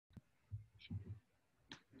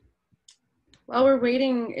while we're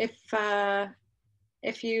waiting,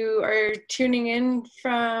 if you are tuning in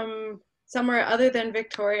from somewhere other than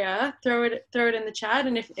Victoria, throw it in the chat.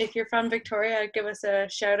 And if you're from Victoria, give us a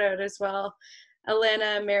shout out as well.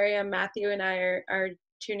 Elena, Miriam, Matthew, and I are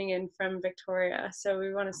tuning in from Victoria. So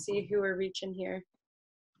we want to see who we're reaching here.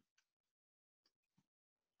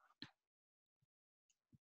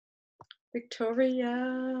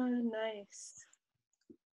 Victoria, nice.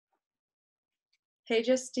 Hey,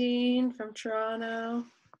 Justine from Toronto.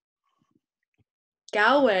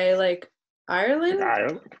 Galway, like Ireland?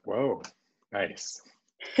 Ireland? Whoa, nice.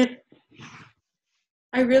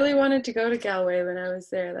 I really wanted to go to Galway when I was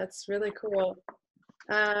there. That's really cool.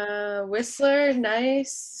 Whistler,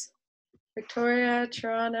 nice. Victoria,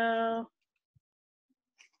 Toronto.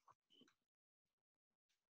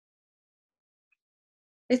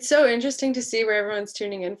 It's so interesting to see where everyone's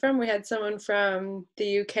tuning in from. We had someone from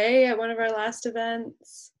the UK at one of our last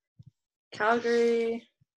events. Calgary.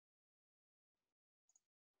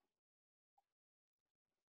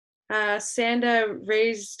 Sanda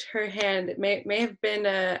raised her hand. It may have been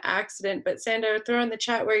an accident, but Sanda, throw in the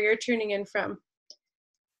chat where you're tuning in from.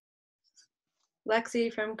 Lexi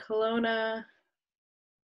from Kelowna.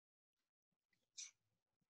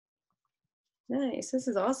 Nice, this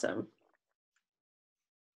is awesome.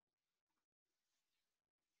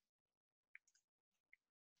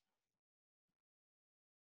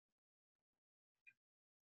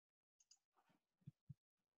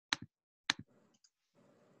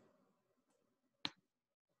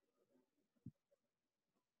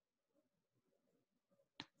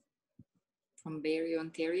 From Barrie,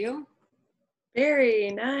 Ontario.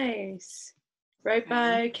 Very nice. Right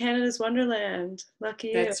by Canada's Wonderland. Lucky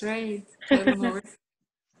you. That's right.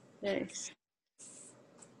 Nice.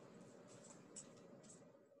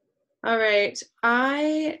 All right,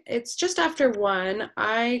 it's just after 1.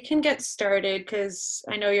 I can get started because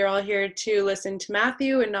I know you're all here to listen to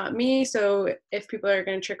Matthew and not me. So if people are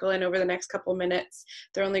going to trickle in over the next couple minutes,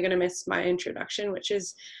 they're only going to miss my introduction, which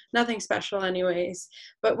is nothing special anyways.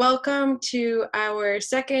 But welcome to our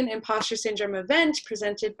second Imposter Syndrome event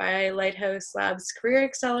presented by Lighthouse Labs Career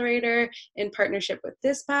Accelerator in partnership with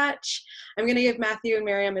Dyspatch. I'm going to give Matthew and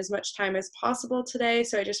Miriam as much time as possible today.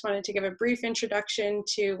 So I just wanted to give a brief introduction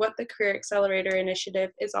to what the Career Accelerator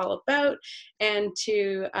initiative is all about and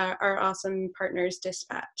to our awesome partners,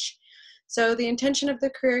 Dyspatch. So the intention of the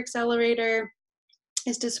Career Accelerator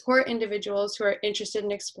is to support individuals who are interested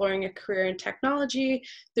in exploring a career in technology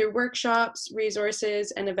through workshops,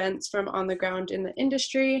 resources, and events from on the ground in the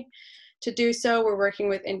industry. To do so, we're working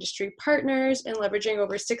with industry partners and leveraging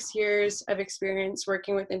over 6 years of experience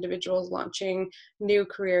working with individuals launching new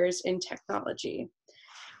careers in technology.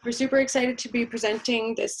 We're super excited to be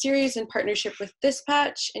presenting this series in partnership with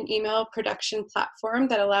Dyspatch, an email production platform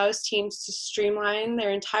that allows teams to streamline their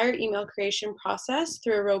entire email creation process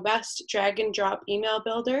through a robust drag and drop email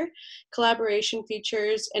builder, collaboration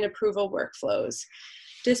features, and approval workflows.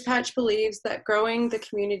 Dyspatch believes that growing the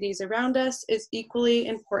communities around us is equally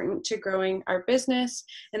important to growing our business,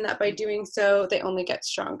 and that by doing so, they only get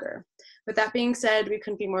stronger. With that being said, we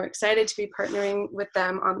couldn't be more excited to be partnering with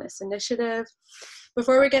them on this initiative.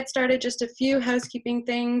 Before we get started, just a few housekeeping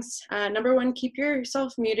things. Number 1, keep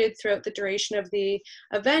yourself muted throughout the duration of the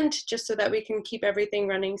event, just so that we can keep everything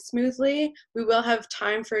running smoothly. We will have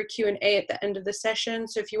time for a Q&A at the end of the session,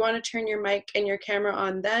 so if you want to turn your mic and your camera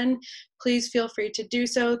on then, please feel free to do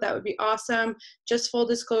so. That would be awesome. Just full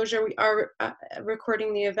disclosure, we are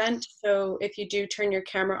recording the event, so if you do turn your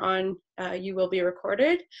camera on, you will be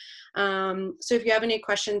recorded. So if you have any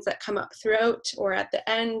questions that come up throughout or at the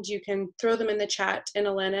end, you can throw them in the chat, and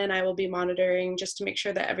Elena and I will be monitoring just to make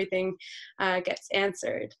sure that everything gets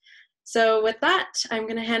answered. So with that, I'm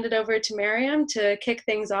going to hand it over to Miriam to kick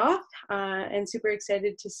things off, and super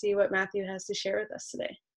excited to see what Matthew has to share with us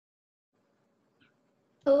today.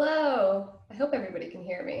 Hello, I hope everybody can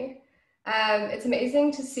hear me. It's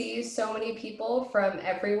amazing to see so many people from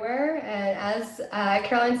everywhere, and as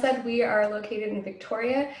Caroline said, we are located in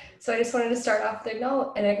Victoria, so I just wanted to start off with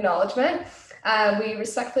an acknowledgement. We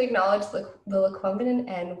respectfully acknowledge the Lekwungen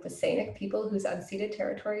and Wasanic people whose unceded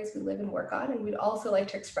territories we live and work on, and we'd also like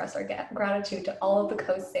to express our gratitude to all of the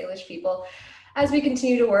Coast Salish people as we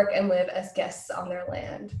continue to work and live as guests on their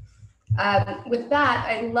land. With that,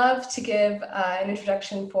 I'd love to give an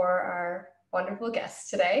introduction for our wonderful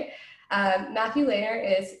guests today. Matthew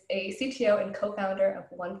Lehner is a CTO and co-founder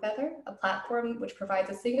of OneFeather, a platform which provides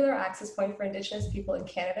a singular access point for Indigenous people in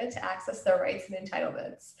Canada to access their rights and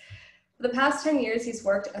entitlements. For the past 10 years, he's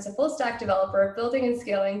worked as a full-stack developer, building and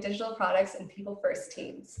scaling digital products and people-first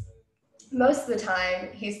teams. most of the time,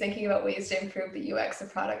 he's thinking about ways to improve the UX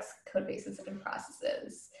of products, code bases, and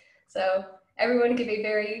processes. So everyone give a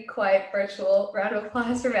very quiet virtual round of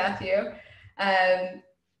applause for Matthew. And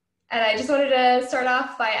I just wanted to start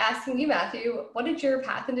off by asking you, Matthew, what did your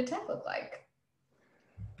path into tech look like?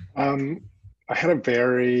 I had a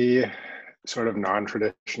very sort of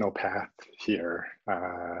non-traditional path here.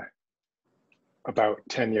 About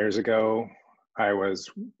 10 years ago, I was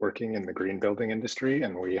working in the green building industry,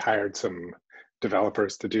 and we hired some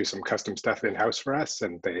developers to do some custom stuff in-house for us,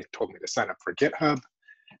 and they told me to sign up for GitHub.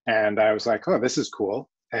 And I was like, oh, this is cool.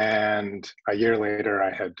 And a year later,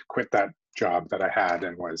 I had quit that job that I had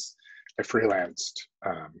and I freelanced,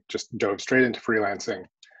 just dove straight into freelancing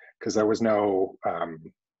because there was no,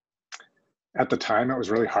 at the time, it was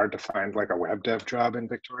really hard to find like a web dev job in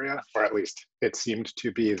Victoria, or at least it seemed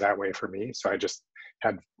to be that way for me. So I just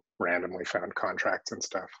had randomly found contracts and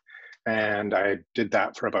stuff. And I did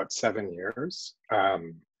that for about 7 years.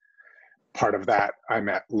 Part of that, I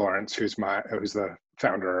met Lawrence, who's the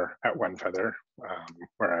founder at OneFeather,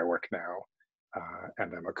 where I work now,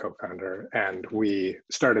 and I'm a co-founder. And we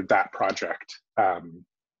started that project.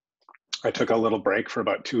 I took a little break for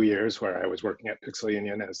about 2 years where I was working at Pixel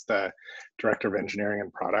Union as the director of engineering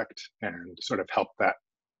and product, and sort of helped that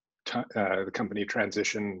the company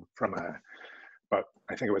transition from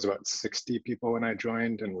I think it was about 60 people when I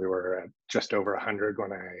joined, and we were at just over 100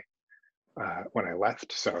 when I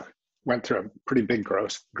left. So went through a pretty big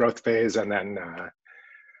growth phase, and then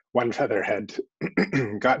OneFeather had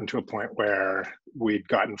gotten to a point where we'd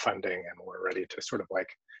gotten funding and we're ready to sort of like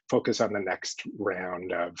focus on the next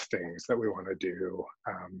round of things that we want to do.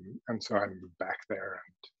 And so I'm back there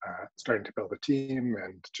and starting to build a team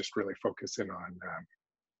and just really focus in on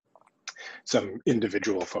some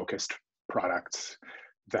individual focused products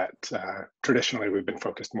that traditionally we've been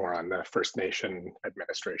focused more on the First Nation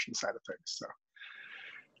administration side of things. So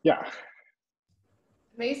yeah.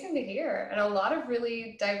 Amazing to hear, and a lot of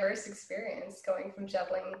really diverse experience going from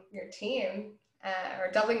doubling your team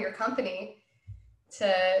or doubling your company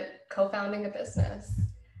to co-founding a business.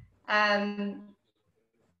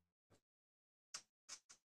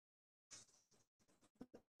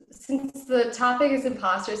 Since the topic is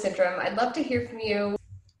imposter syndrome, I'd love to hear from you.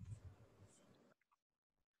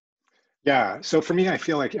 Yeah, so for me, I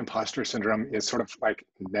feel like imposter syndrome is sort of like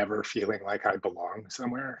never feeling like I belong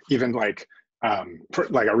somewhere. Even like,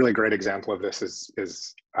 like a really great example of this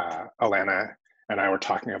is Lehner and I were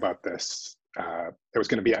talking about this. It was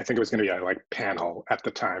going to be, I think it was going to be a like panel at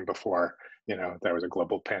the time before, there was a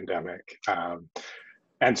global pandemic.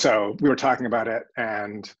 And so we were talking about it,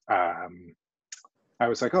 and I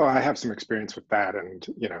was like, oh, I have some experience with that, and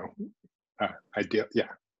yeah.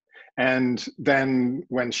 And then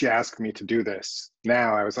when she asked me to do this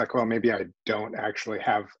now, I was like, well, maybe I don't actually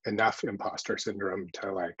have enough imposter syndrome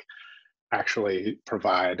to like actually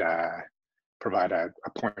provide a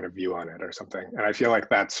point of view on it or something. And I feel like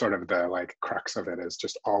that's sort of the like crux of it, is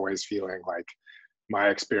just always feeling like my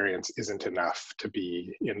experience isn't enough to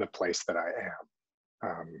be in the place that I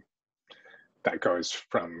am. That goes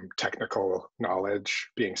from technical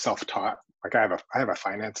knowledge, being self-taught. Like I have a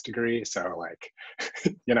finance degree, so like,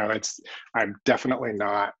 I'm definitely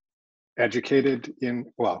not educated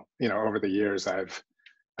in, well, over the years I've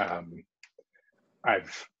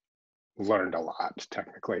learned a lot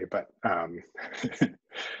technically, but I'm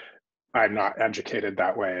not educated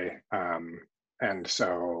that way. And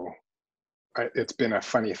so it's been a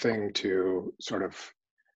funny thing to sort of,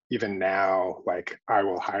 even now, like I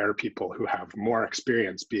will hire people who have more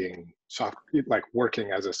experience being like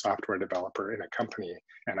working as a software developer in a company,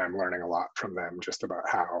 and I'm learning a lot from them just about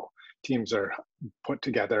how teams are put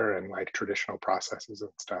together and like traditional processes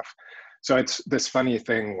and stuff. So it's this funny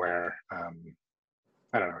thing where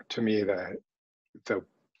I don't know. To me, the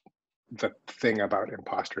thing about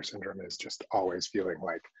imposter syndrome is just always feeling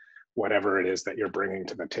like whatever it is that you're bringing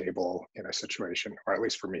to the table in a situation, or at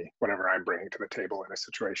least for me, whatever I'm bringing to the table in a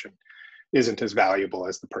situation isn't as valuable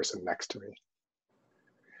as the person next to me.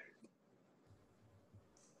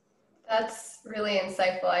 That's really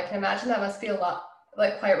insightful. I can imagine that must be a lot,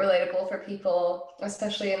 like quite relatable for people,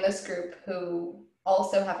 especially in this group, who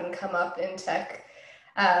also haven't come up in tech,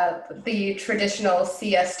 the traditional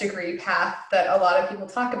CS degree path that a lot of people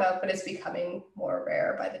talk about, but is becoming more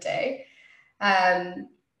rare by the day.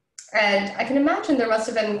 And I can imagine there must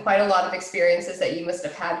have been quite a lot of experiences that you must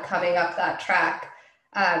have had coming up that track.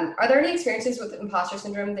 Are there any experiences with imposter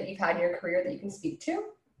syndrome that you've had in your career that you can speak to?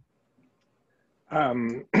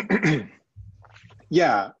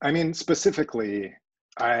 Yeah, I mean, specifically,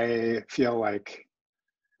 I feel like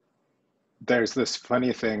there's this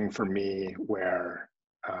funny thing for me where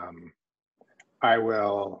I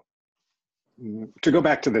will, to go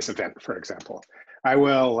back to this event, for example, I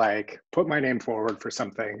will like put my name forward for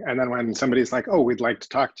something. And then when somebody's like, oh, we'd like to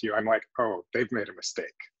talk to you, I'm like, oh, they've made a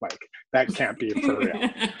mistake. Like that can't be for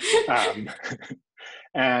real.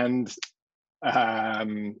 And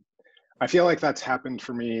I feel like that's happened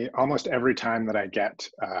for me almost every time that I get,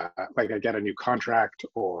 like I get a new contract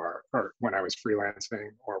or when I was freelancing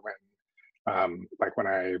or when, like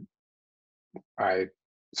when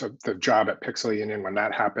so the job at Pixel Union, when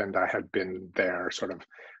that happened, I had been there sort of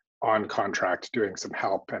on contract doing some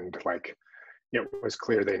help, and like it was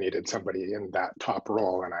clear they needed somebody in that top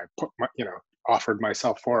role, and I put my, offered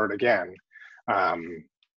myself forward again,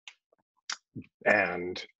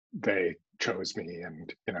 and they chose me.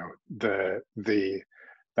 And that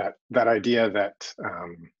idea that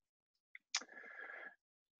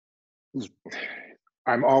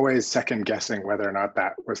I'm always second guessing whether or not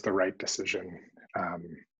that was the right decision.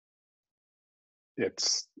 It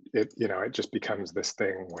just becomes this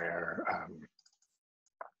thing where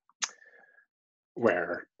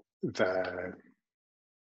the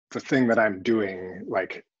thing that I'm doing,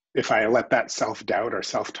 like if I let that self-doubt or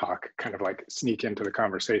self-talk kind of like sneak into the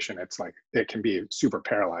conversation, it's like it can be super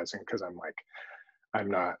paralyzing, because I'm like I'm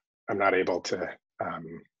not able to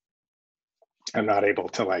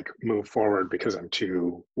like move forward because I'm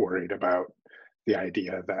too worried about the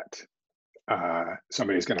idea that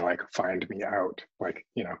somebody's going to like find me out, like,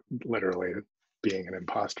 literally being an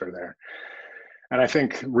imposter there. And I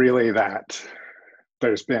think really that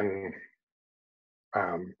there's been,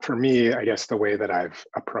 for me, I guess the way that I've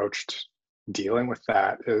approached dealing with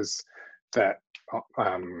that is that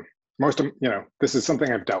most of, this is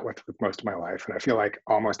something I've dealt with most of my life. And I feel like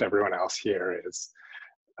almost everyone else here is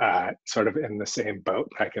sort of in the same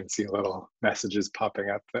boat. I can see little messages popping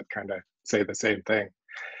up that kind of say the same thing.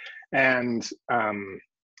 And I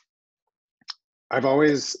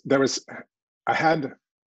had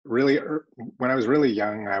really, when I was really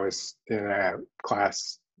young, I was in a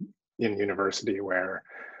class in university where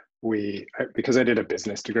because I did a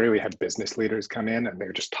business degree, we had business leaders come in and they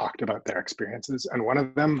just talked about their experiences. And one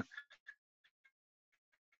of them,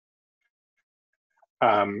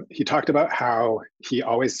 he talked about how he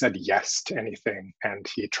always said yes to anything, and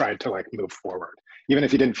he tried to like move forward, even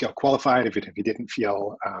if he didn't feel qualified, if he didn't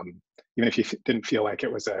feel, even if he didn't feel like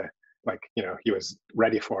it was he was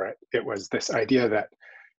ready for it. It was this idea that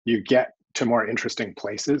you get to more interesting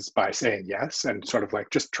places by saying yes, and sort of like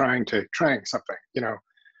just trying something,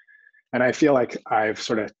 And I feel like that's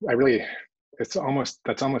almost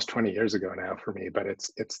 20 years ago now for me, but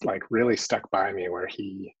it's like really stuck by me, where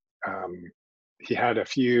he had a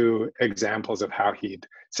few examples of how he'd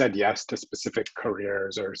said yes to specific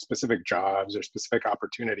careers or specific jobs or specific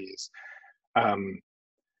opportunities.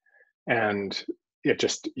 And it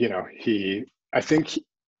just, I think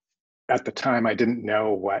at the time I didn't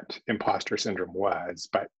know what imposter syndrome was,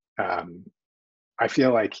 but I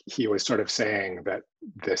feel like he was sort of saying that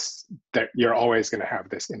you're always going to have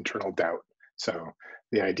this internal doubt. So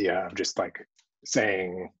the idea of just like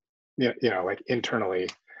saying, like internally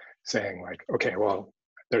saying like, okay, well,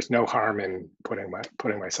 there's no harm in putting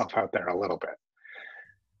myself out there a little bit.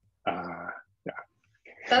 Yeah.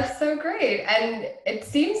 That's so great. And it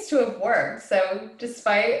seems to have worked. So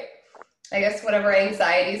despite, I guess, whatever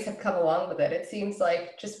anxieties have come along with it, it seems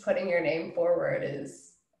like just putting your name forward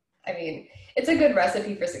is, I mean, it's a good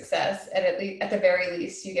recipe for success. And at the very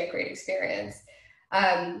least, you get great experience.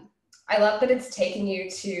 I love that it's taken you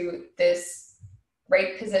to this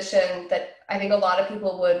great position that I think a lot of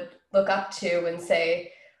people would look up to and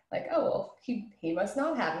say, like, oh, well, he must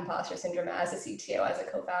not have imposter syndrome as a CTO, as a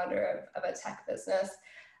co-founder of a tech business.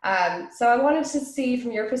 So I wanted to see,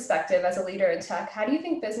 from your perspective as a leader in tech, how do you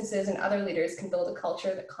think businesses and other leaders can build a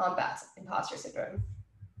culture that combats imposter syndrome?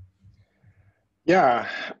 Yeah,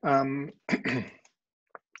 I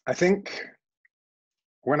think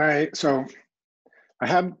I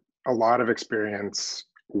had a lot of experience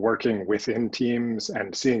working within teams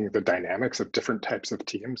and seeing the dynamics of different types of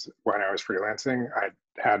teams when I was freelancing. I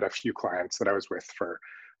had a few clients that I was with for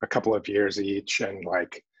a couple of years each, and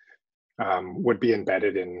like would be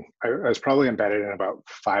embedded in, I was probably embedded in about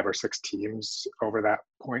 5 or 6 teams over that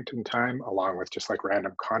point in time, along with just like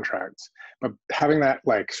random contracts. But having that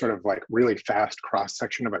like sort of like really fast cross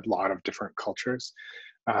section of a lot of different cultures,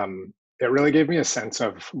 it really gave me a sense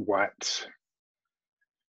of what,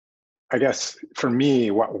 I guess for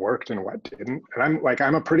me, what worked and what didn't. And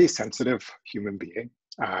I'm a pretty sensitive human being.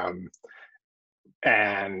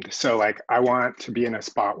 And so like, I want to be in a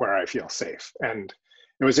spot where I feel safe. And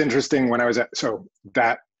it was interesting when I was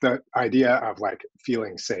the idea of like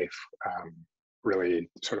feeling safe really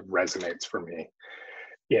sort of resonates for me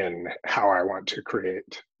in how I want to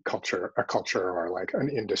create a culture or like an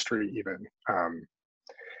industry even.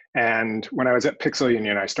 And when I was at Pixel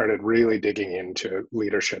Union, I started really digging into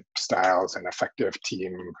leadership styles and effective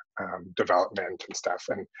team development and stuff.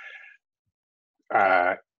 And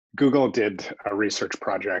Google did a research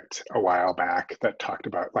project a while back that talked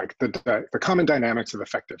about like the common dynamics of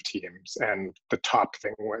effective teams. And the top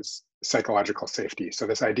thing was psychological safety. So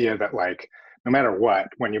this idea that like, no matter what,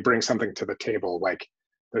 when you bring something to the table, like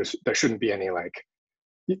there shouldn't be any like,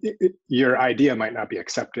 your idea might not be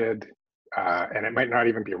accepted, and it might not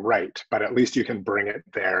even be right, but at least you can bring it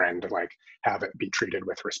there and like have it be treated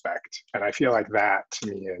with respect. And I feel like that to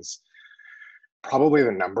me is probably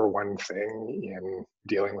the number one thing in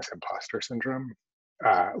dealing with imposter syndrome.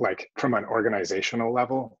 Like from an organizational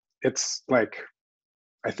level, it's like,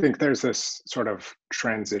 I think there's this sort of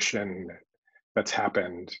transition that's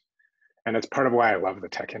happened, and it's part of why I love the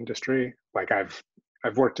tech industry. Like I've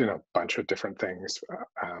worked in a bunch of different things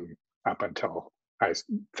up until I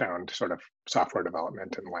found sort of software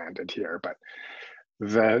development and landed here. But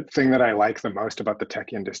the thing that I like the most about the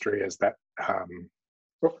tech industry is that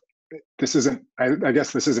this isn't, I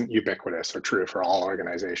guess this isn't ubiquitous or true for all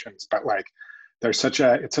organizations, but like it's such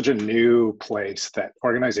a new place that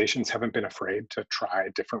organizations haven't been afraid to try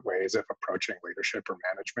different ways of approaching leadership or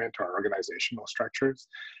management or organizational structures.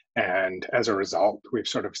 And as a result, we've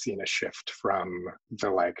sort of seen a shift from the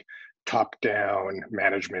like top-down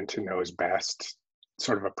management who knows best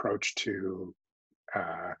sort of approach to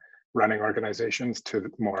running organizations to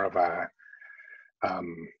more of a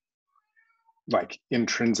like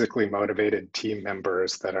intrinsically motivated team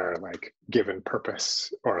members that are like given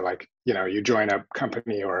purpose, or like, you know, you join a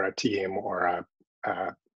company or a team or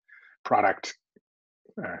a product,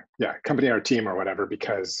 company or team or whatever,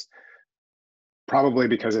 probably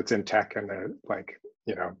because it's in tech and like,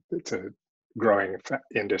 you know, it's a growing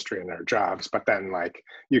industry and their jobs, but then like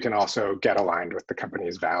you can also get aligned with the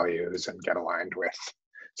company's values and get aligned with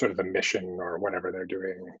sort of the mission or whatever they're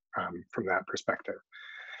doing from that perspective.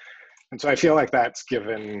 And so I feel like that's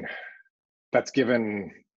given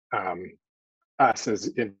us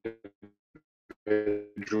as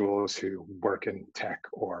individuals who work in tech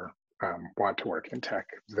or want to work in tech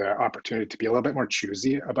the opportunity to be a little bit more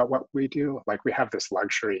choosy about what we do. Like we have this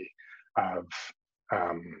luxury of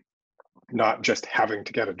not just having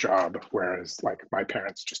to get a job, whereas like my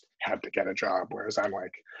parents just had to get a job, whereas I'm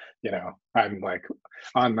like, you know, I'm like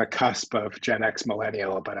on the cusp of Gen X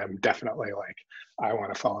millennial, but I'm definitely like, I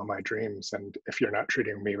want to follow my dreams, and if you're not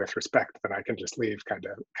treating me with respect, then I can just leave kind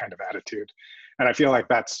of attitude. And I feel like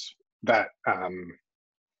that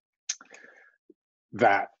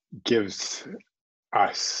gives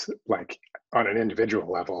us, like on an individual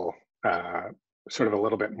level, sort of a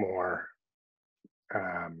little bit more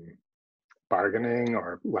bargaining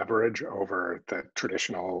or leverage over the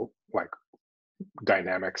traditional like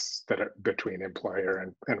dynamics that are between employer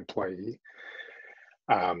and employee.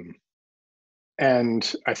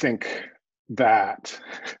 And I think that,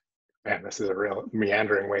 man, this is a real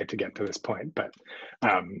meandering way to get to this point, but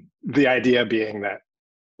the idea being that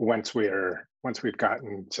once we've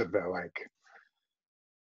gotten to the like,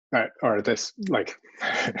 or this like,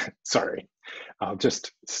 sorry, I'll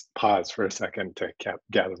just pause for a second to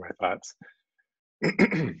gather my thoughts.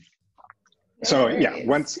 So yeah,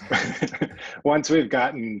 once we've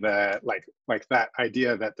gotten the like that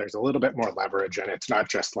idea that there's a little bit more leverage, and it's not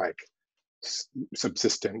just like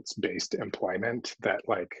subsistence based employment, that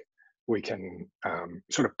like we can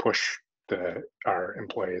sort of push our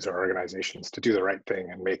employees or organizations to do the right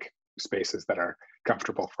thing and make spaces that are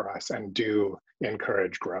comfortable for us and do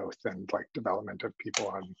encourage growth and like development of people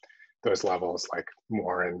on those levels, like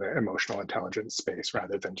more in the emotional intelligence space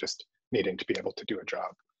rather than just needing to be able to do a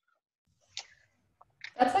job.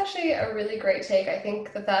 That's actually a really great take. I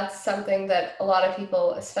think that that's something that a lot of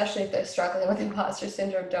people, especially if they're struggling with imposter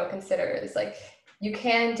syndrome, don't consider, is like you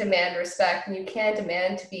can demand respect and you can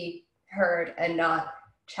demand to be heard and not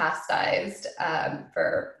chastised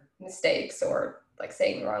for mistakes or like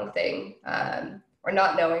saying the wrong thing or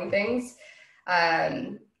not knowing things.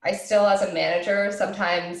 I still, as a manager,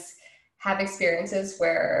 sometimes have experiences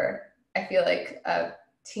where I feel like a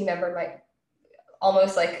team member might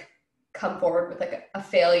almost like come forward with like a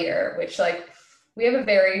failure, which like we have a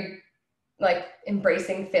very like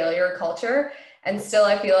embracing failure culture, and still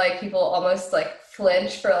I feel like people almost like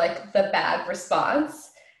flinch for like the bad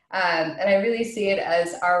response, and I really see it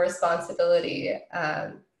as our responsibility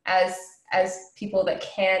as people that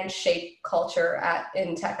can shape culture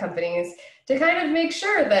in tech companies to kind of make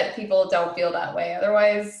sure that people don't feel that way.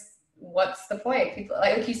 Otherwise what's the point? People,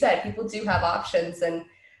 like you said, people do have options, and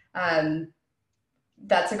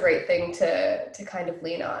that's a great thing to kind of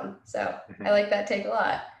lean on. So I like that take a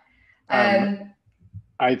lot. I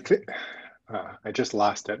just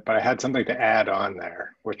lost it, but I had something to add on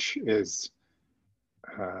there, which is,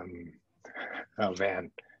 oh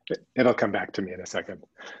man, it'll come back to me in a second.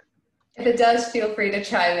 If it does, feel free to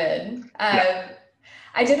chime in.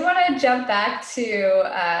 I did want to jump back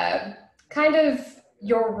to kind of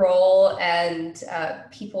your role and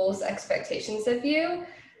people's expectations of you.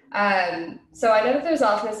 So I know that there's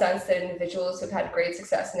often a sense that individuals who've had great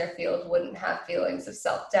success in their field wouldn't have feelings of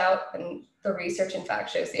self-doubt, and the research in fact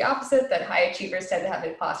shows the opposite, that high achievers tend to have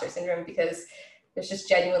imposter syndrome because there's just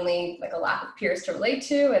genuinely like a lack of peers to relate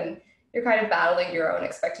to, and you're kind of battling your own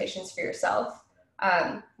expectations for yourself.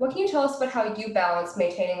 What can you tell us about how you balance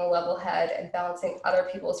maintaining a level head and balancing other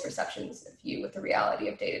people's perceptions of you with the reality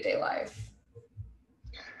of day-to-day life?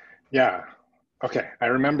 Yeah, okay, I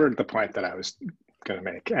remembered the point that I was going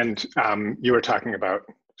to make, and you were talking about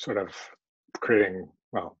sort of creating,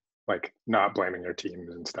 well, like not blaming your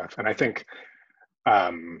teams and stuff. And I think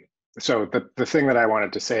so the thing that I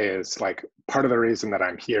wanted to say is, like, part of the reason that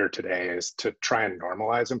I'm here today is to try and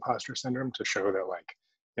normalize imposter syndrome, to show that, like,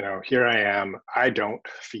 you know, here I am, I don't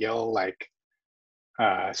feel like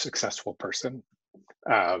a successful person.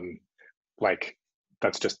 Like,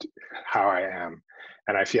 that's just how I am.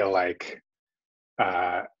 And I feel like,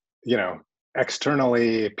 you know,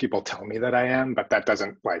 externally people tell me that I am, but that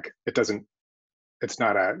doesn't, like, it's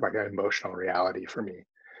not a, like, an emotional reality for me.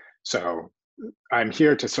 So I'm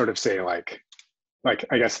here to sort of say, like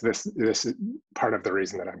I guess this is part of the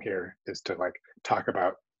reason that I'm here, is to, like, talk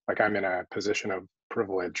about, like, I'm in a position of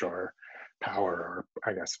privilege or power, or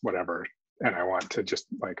I guess whatever, and I want to just,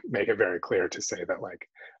 like, make it very clear to say that, like,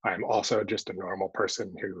 I'm also just a normal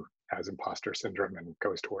person who has imposter syndrome and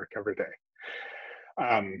goes to work every day.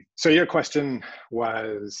 So your question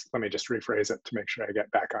was, let me just rephrase it to make sure I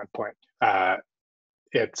get back on point.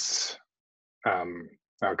 It's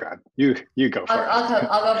oh God, you go for it.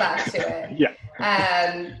 I'll go back to it. Yeah.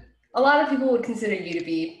 A lot of people would consider you to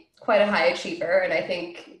be quite a high achiever, and I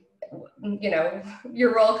think, you know,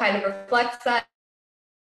 your role kind of reflects that.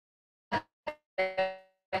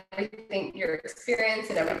 Everything, your experience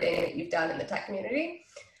and everything that you've done in the tech community.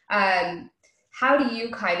 How do you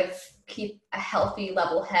kind of keep a healthy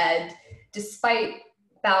level head despite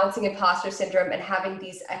balancing imposter syndrome and having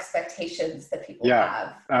these expectations that people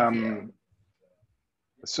have of you?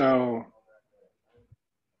 So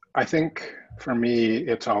I think for me,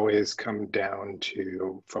 it's always come down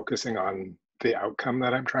to focusing on the outcome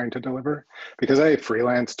that I'm trying to deliver. Because I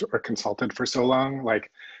freelanced or consulted for so long, like,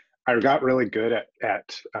 I got really good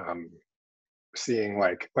at seeing,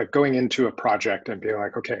 like going into a project and being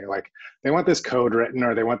like, okay, like, they want this code written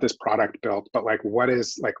or they want this product built, but, like, what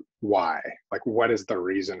is, like, why? Like, what is the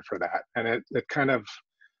reason for that? And it kind of,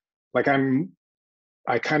 like,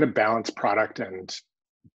 I kind of balance product and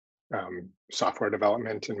software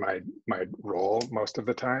development in my role most of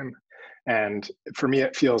the time. And for me,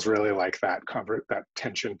 it feels really like that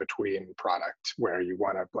tension between product, where you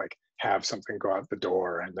want to, like, have something go out the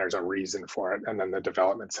door and there's a reason for it, and then the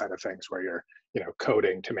development side of things where you're, you know,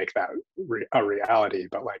 coding to make that a reality,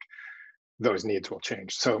 but, like, those needs will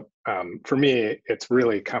change. So for me, it's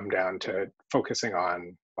really come down to focusing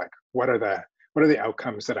on, like, what are the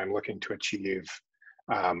outcomes that I'm looking to achieve,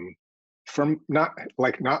 from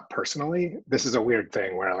not personally. This is a weird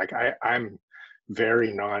thing where, like, I'm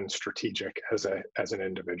very non-strategic as an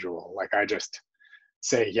individual. Like, I just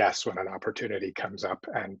say yes when an opportunity comes up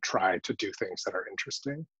and try to do things that are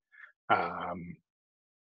interesting.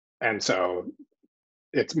 And so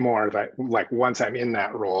it's more that, like, once I'm in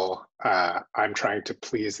that role, I'm trying to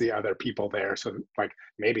please the other people there, so, like,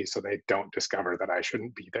 maybe so they don't discover that I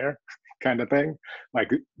shouldn't be there, kind of thing.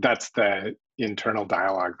 Like, that's the internal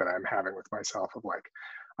dialogue that I'm having with myself of, like,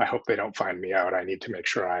 I hope they don't find me out. I need to make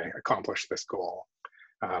sure I accomplish this goal.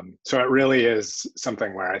 So it really is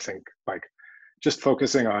something where I think, like, just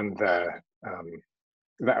focusing on the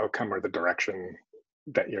outcome or the direction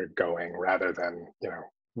that you're going, rather than, you know,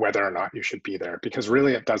 whether or not you should be there, because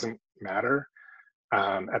really it doesn't matter.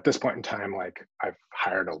 At this point in time, like, I've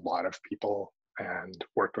hired a lot of people and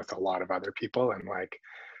worked with a lot of other people, and, like,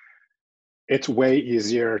 it's way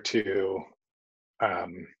easier to,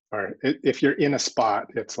 or if you're in a spot,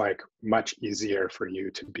 it's, like, much easier for you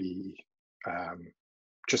to be,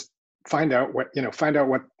 just find out what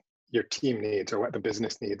your team needs or what the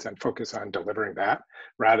business needs, and focus on delivering that,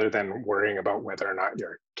 rather than worrying about whether or not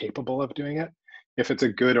you're capable of doing it. If it's a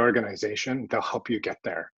good organization, they'll help you get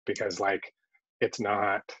there, because, like, it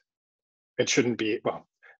shouldn't be, well,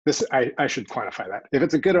 this, I should quantify that. If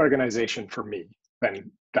it's a good organization for me,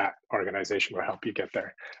 then that organization will help you get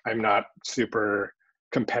there. I'm not super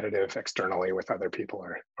competitive externally with other people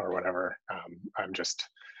or whatever.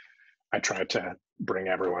 I try to bring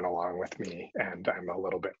everyone along with me, and I'm a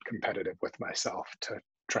little bit competitive with myself to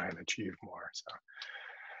try and achieve more. So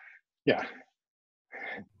yeah.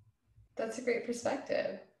 That's a great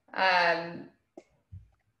perspective.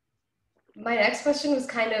 My next question was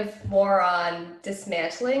kind of more on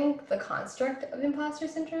dismantling the construct of imposter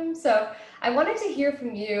syndrome. So I wanted to hear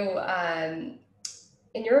from you,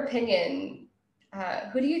 in your opinion,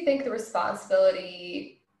 who do you think the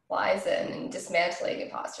responsibility lies in dismantling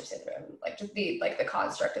imposter syndrome? Like just the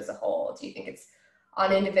construct as a whole. Do you think it's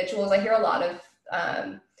on individuals? I hear a lot of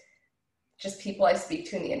just people I speak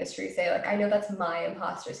to in the industry say, like, I know that's my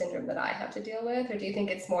imposter syndrome that I have to deal with? Or do you think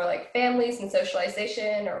it's more like families and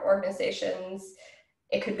socialization or organizations?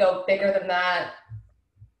 It could go bigger than that.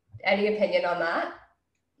 Any opinion on that?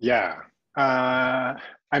 Yeah. I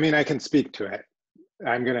mean, I can speak to it.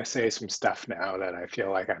 I'm going to say some stuff now that I feel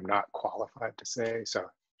like I'm not qualified to say. So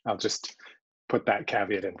I'll just put that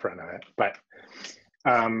caveat in front of it. But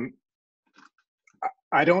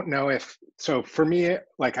I don't know if, so for me,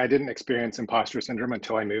 like I didn't experience imposter syndrome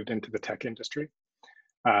until I moved into the tech industry.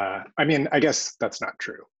 I mean, I guess that's not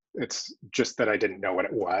true. It's just that I didn't know what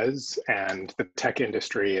it was. And the tech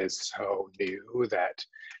industry is so new that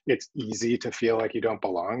it's easy to feel like you don't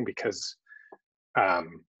belong because,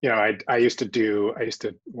 you know, I used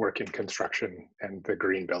to work in construction and the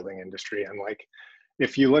green building industry. And like,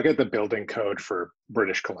 if you look at the building code for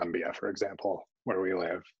British Columbia, for example, where we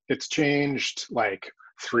live, it's changed like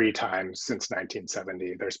 3 times since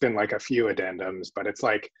 1970. There's been like a few addendums, but it's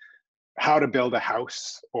like how to build a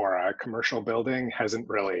house or a commercial building hasn't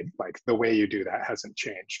really, like the way you do that hasn't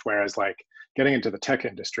changed. Whereas like getting into the tech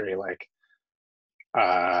industry, like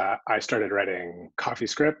I started writing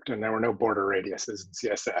CoffeeScript and there were no border radiuses in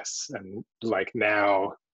CSS. And like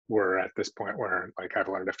now we're at this point where like I've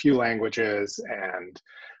learned a few languages and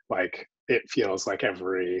like it feels like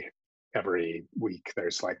every week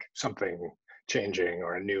there's like something changing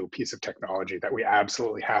or a new piece of technology that we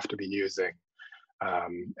absolutely have to be using.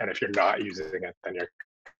 And if you're not using it, then you're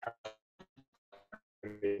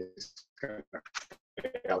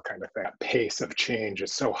fail kind of thing. That pace of change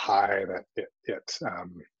is so high that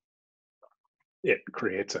it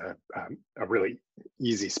creates a really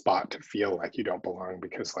easy spot to feel like you don't belong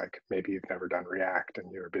because like maybe you've never done React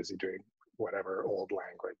and you're busy doing whatever old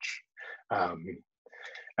language.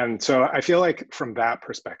 And so I feel like from that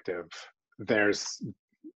perspective, there's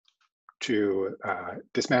to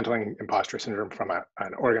dismantling imposter syndrome from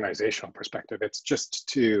an organizational perspective, it's just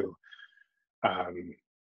to,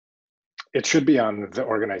 it should be on the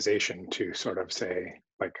organization to sort of say,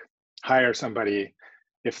 like, hire somebody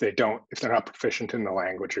if they're not proficient in the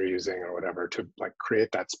language you're using or whatever, to like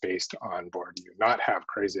create that space to onboard you, not have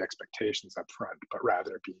crazy expectations up front, but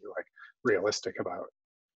rather be like realistic about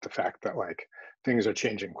the fact that like things are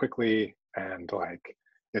changing quickly and like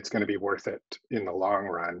it's going to be worth it in the long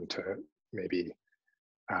run to maybe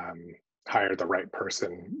hire the right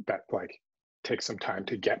person that like takes some time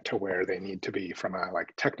to get to where they need to be from a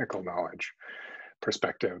like technical knowledge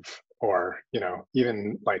perspective, or you know,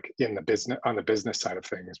 even like in the business, on the business side of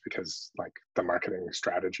things, because like the marketing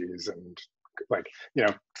strategies and like, you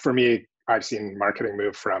know, for me, I've seen marketing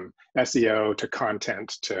move from SEO to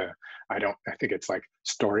content to, I think it's like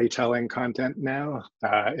storytelling content now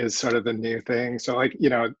is sort of the new thing. So like, you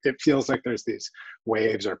know, it feels like there's these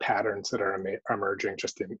waves or patterns that are emerging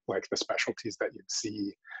just in like the specialties that you'd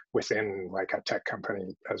see within like a tech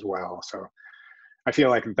company as well. So I feel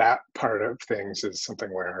like that part of things is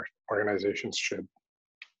something where organizations should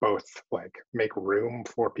both like make room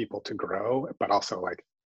for people to grow, but also like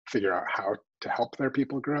figure out how to help their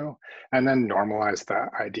people grow, and then normalize that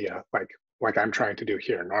idea, like I'm trying to do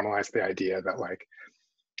here, normalize the idea that like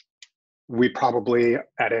we probably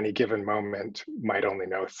at any given moment might only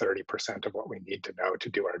know 30% of what we need to know to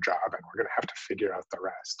do our job, and we're going to have to figure out the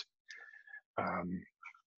rest.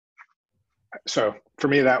 So for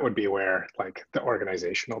me, that would be where like the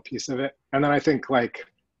organizational piece of it. And then I think like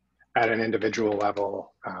at an individual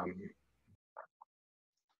level,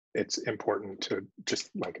 it's important to just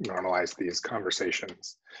like normalize these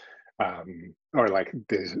conversations, or like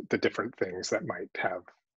the different things that might have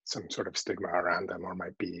some sort of stigma around them, or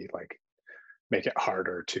might be like make it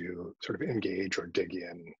harder to sort of engage or dig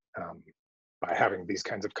in by having these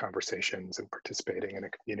kinds of conversations and participating in a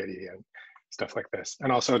community and stuff like this.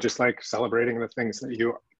 And also just like celebrating the things that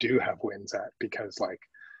you do have wins at, because like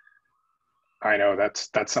I know that's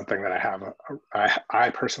something that I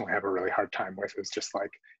personally have a really hard time with, is just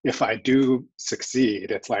like, if I do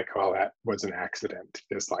succeed, it's like, well, that was an accident,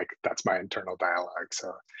 is like, that's my internal dialogue.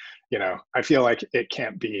 So, you know, I feel like it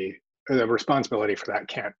can't be, the responsibility for that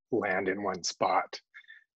can't land in one spot,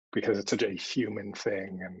 because it's such a human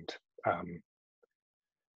thing. And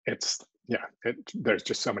it's, yeah, there's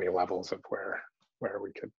just so many levels of where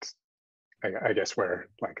we could, I guess, where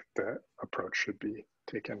like the approach should be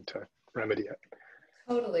taken to remedy it.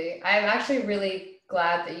 Totally. I'm actually really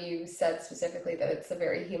glad that you said specifically that it's a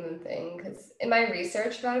very human thing, because in my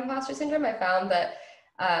research about imposter syndrome, I found that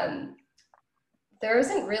um, there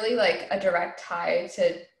isn't really like a direct tie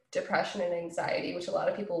to depression and anxiety, which a lot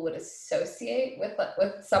of people would associate with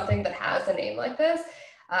something that has a name like this.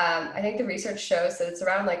 I think the research shows that it's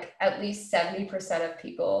around like at least 70% of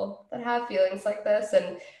people that have feelings like this.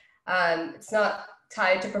 And it's not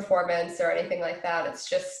tied to performance or anything like that. It's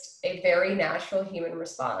just a very natural human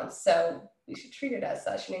response. So we should treat it as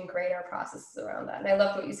such and ingrain our processes around that. And I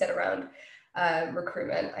love what you said around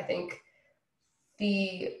recruitment. I think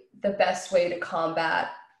the best way to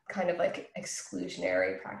combat kind of like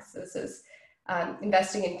exclusionary practices is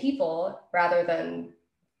investing in people rather than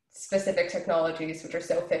specific technologies, which are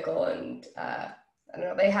so fickle and I don't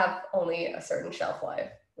know, they have only a certain shelf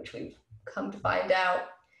life, which we've come to find out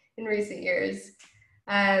in recent years.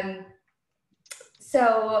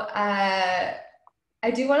 So I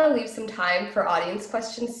do want to leave some time for audience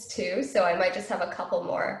questions too, so I might just have a couple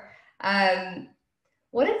more.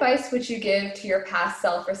 What advice would you give to your past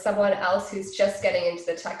self or someone else who's just getting into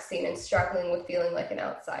the tech scene and struggling with feeling like an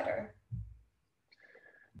outsider?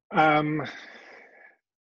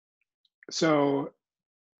 So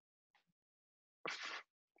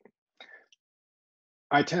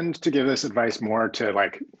I tend to give this advice more to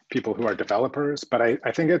like people who are developers, but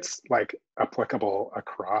I think it's like applicable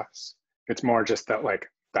across. It's more just that like,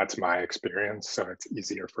 that's my experience. So it's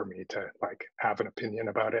easier for me to like have an opinion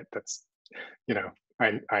about it. That's, you know,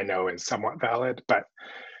 I know is somewhat valid, but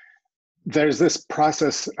there's this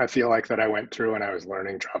process I feel like that I went through when I was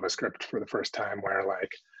learning JavaScript for the first time, where like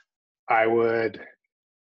I would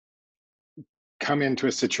come into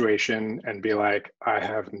a situation and be like, I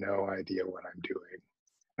have no idea what I'm doing.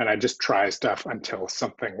 And I just try stuff until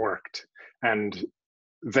something worked. And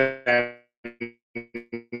then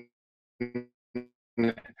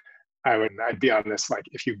I'd be on this, like,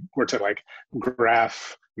 if you were to like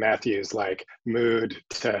graph Matthew's like mood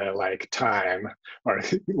to like time or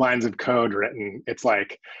lines of code written, it's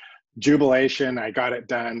like jubilation, I got it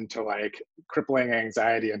done, to like crippling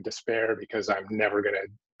anxiety and despair because I'm never gonna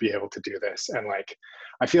be able to do this. And like,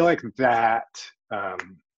 I feel like that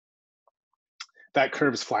that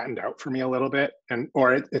curve's flattened out for me a little bit, and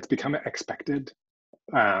or it's become expected.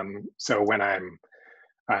 So when I'm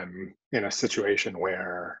in a situation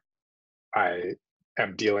where I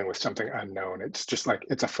am dealing with something unknown, it's just like,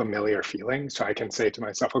 it's a familiar feeling. So I can say to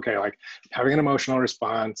myself, okay, like having an emotional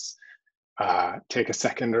response, take a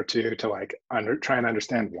second or two to like try and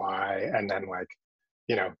understand why, and then like,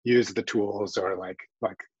 you know, use the tools or like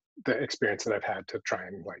the experience that I've had to try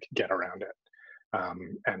and like get around it,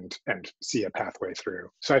 and see a pathway through.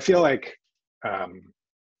 So I feel like that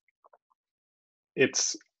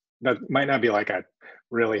might not be like a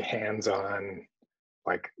really hands-on,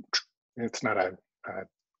 like it's not a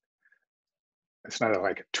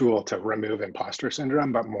like tool to remove imposter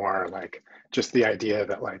syndrome, but more like just the idea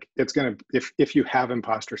that like it's gonna, if you have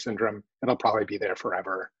imposter syndrome, it'll probably be there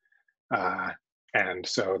forever, and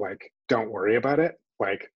so like don't worry about it.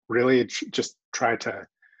 Like really just try to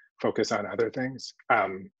focus on other things.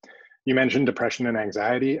 You mentioned depression and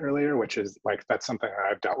anxiety earlier, which is like, that's something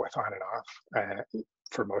I've dealt with on and off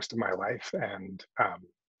for most of my life. And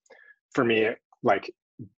for me, like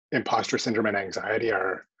imposter syndrome and anxiety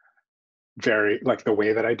are very, like the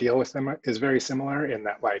way that I deal with them is very similar, in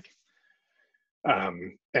that like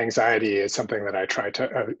anxiety is something that I try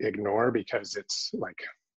to ignore, because it's like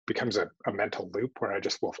becomes a mental loop where I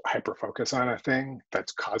just will hyper focus on a thing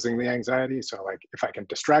that's causing the anxiety. So like if I can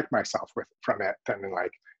distract myself from it, then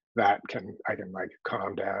like I can like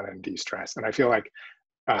calm down and de-stress. And I feel like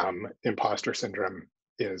imposter syndrome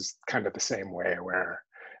is kind of the same way, where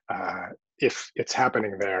if it's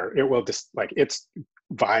happening there, it will just like, it's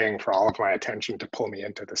vying for all of my attention to pull me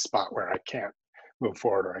into the spot where I can't move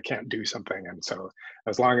forward or I can't do something. And so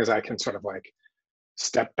as long as I can sort of like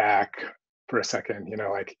step back for a second, you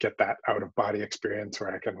know, like get that out of body experience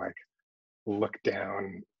where I can like look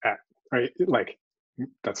down at, right, like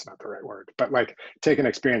that's not the right word, but like take an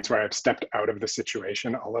experience where I've stepped out of the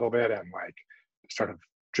situation a little bit and like sort of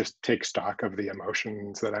just take stock of the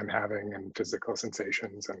emotions that I'm having and physical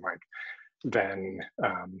sensations, and like then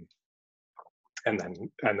and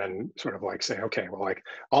then sort of like say, okay, well, like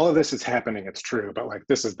all of this is happening, it's true, but like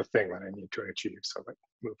this is the thing that I need to achieve, so like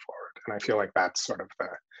move forward. And I feel like that's sort of the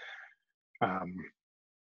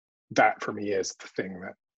that for me is the thing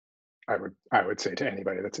that I would say to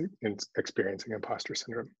anybody that's experiencing imposter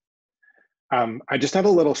syndrome. I just have a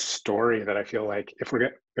little story that I feel like if we're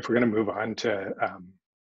going to move on to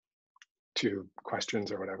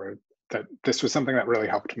questions or whatever, that this was something that really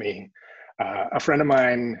helped me. A friend of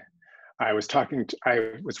mine, I was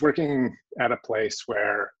working at a place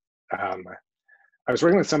where I was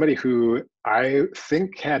working with somebody who I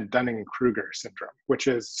think had Dunning-Kruger syndrome, which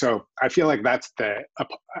is, so I feel like that's the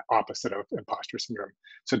opposite of imposter syndrome.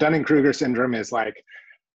 So Dunning-Kruger syndrome is like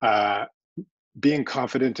being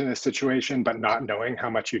confident in a situation, but not knowing how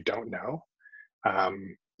much you don't know.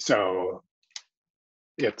 So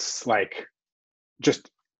it's like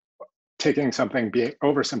just taking something,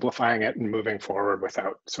 oversimplifying it and moving forward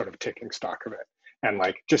without sort of taking stock of it, and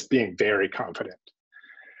like just being very confident.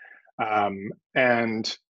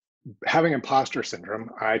 And having imposter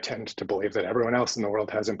syndrome, I tend to believe that everyone else in the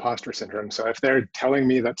world has imposter syndrome. So if they're telling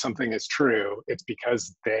me that something is true, it's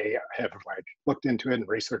because they have like looked into it and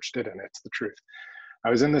researched it and it's the truth.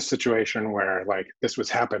 I was in this situation where like this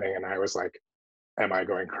was happening and I was like, am I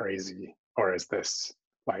going crazy? Or is this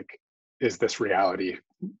reality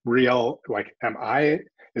real? Like,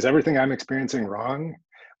 is everything I'm experiencing wrong?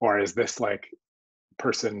 Or is this like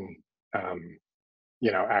person,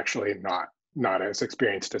 actually not as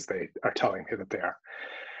experienced as they are telling me that they are?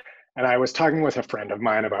 And I was talking with a friend of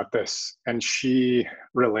mine about this, and she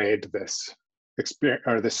relayed this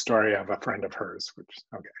story of a friend of hers,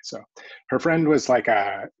 so her friend was like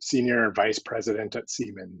a senior vice president at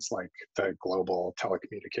Siemens, like the global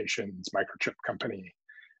telecommunications microchip company.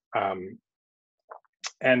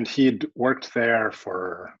 And he'd worked there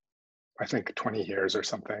for, I think, 20 years or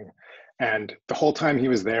something. And the whole time he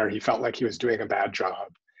was there, he felt like he was doing a bad job.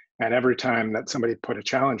 And every time that somebody put a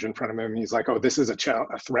challenge in front of him, he's like, oh, this is a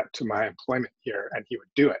threat to my employment here, and he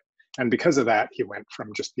would do it. And because of that, he went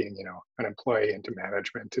from just being, an employee into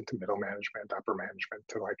management, into middle management, upper management,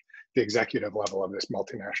 to like the executive level of this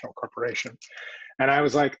multinational corporation. And I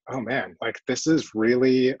was like, oh man, like this is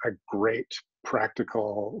really a great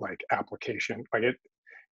practical like application. Like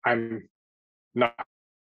I'm not,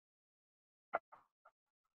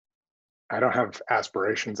 I don't have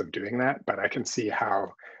aspirations of doing that, but I can see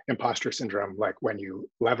how imposter syndrome, like when you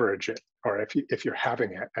leverage it, or if you're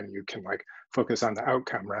having it and you can like focus on the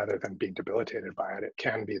outcome rather than being debilitated by it, it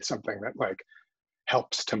can be something that like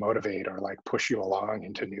helps to motivate or like push you along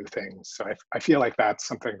into new things. So I feel like that's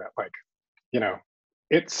something that like,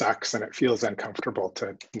 it sucks and it feels uncomfortable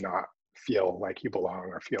to not feel like you belong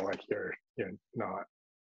or feel like you're not,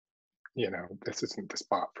 this isn't the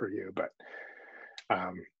spot for you. But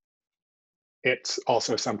it's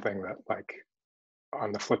also something that like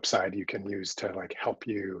on the flip side you can use to like help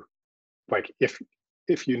you, like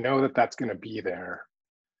if you know that that's going to be there,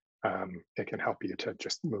 it can help you to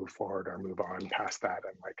just move forward or move on past that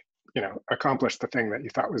and like accomplish the thing that you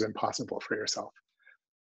thought was impossible for yourself.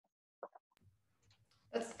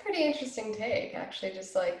 That's a pretty interesting take, actually,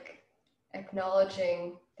 just like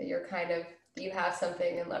acknowledging that you have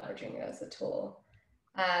something and leveraging it as a tool.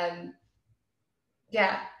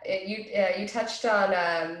 You touched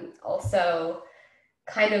on also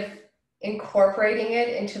kind of incorporating it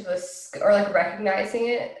into or like recognizing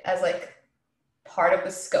it as like part of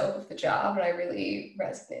the scope of the job, and I really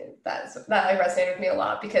resonated that resonated with me a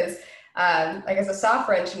lot because like as a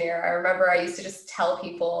software engineer, I remember I used to just tell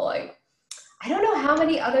people like, I don't know how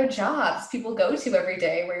many other jobs people go to every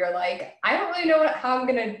day where you're like, I don't really know how I'm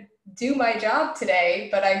gonna do my job today,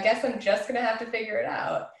 but I guess I'm just gonna have to figure it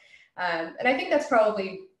out. And I think that's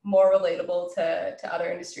probably more relatable to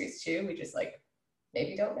other industries too. We just like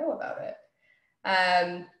maybe don't know about it.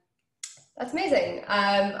 That's amazing.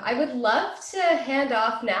 I would love to hand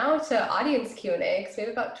off now to audience Q&A because we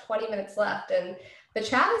have about 20 minutes left, and the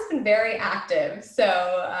chat has been very active.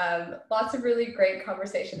 So lots of really great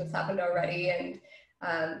conversation that's happened already, and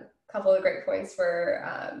a couple of great points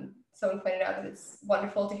where someone pointed out that it's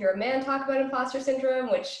wonderful to hear a man talk about imposter syndrome,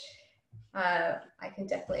 which I can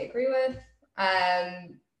definitely agree with.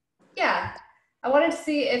 Yeah. I wanted to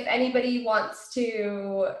see if anybody wants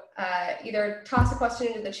to either toss a question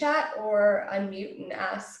into the chat or unmute and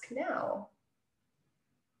ask now.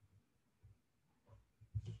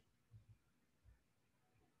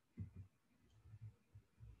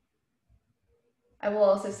 I will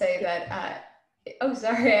also say that, oh,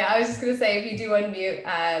 sorry, I was just going to say if you do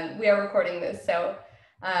unmute, we are recording this. So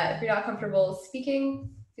if you're not comfortable speaking,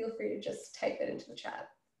 feel free to just type it into the chat.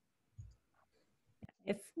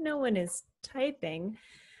 if no one is typing,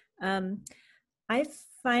 I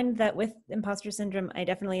find that with imposter syndrome, I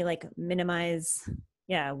definitely like minimize,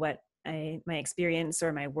 what my experience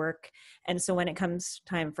or my work. And so when it comes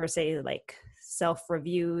time for, say, like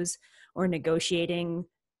self-reviews or negotiating,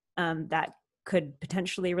 that could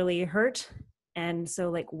potentially really hurt. And so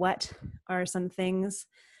like, what are some things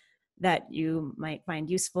that you might find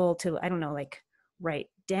useful to, I don't know, like write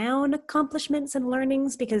down accomplishments and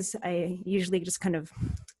learnings? Because I usually just kind of,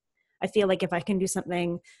 I feel like if I can do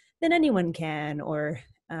something, then anyone can, or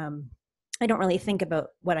I don't really think about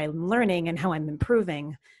what I'm learning and how I'm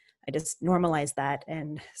improving. I just normalize that.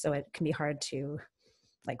 And so it can be hard to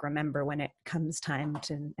like remember when it comes time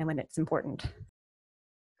to, and when it's important.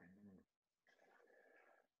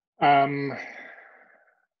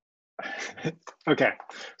 Okay,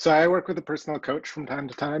 so I work with a personal coach from time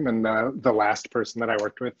to time, and the last person that I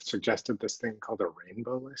worked with suggested this thing called a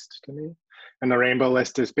rainbow list to me. And the rainbow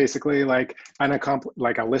list is basically like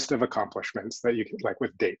like a list of accomplishments that you can, like,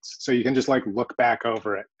 with dates. So you can just like look back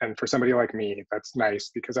over it. And for somebody like me, that's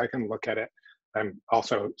nice because I can look at it. I'm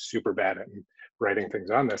also super bad at writing things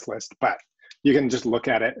on this list, but you can just look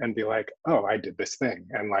at it and be like, oh, I did this thing.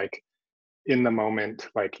 And like in the moment,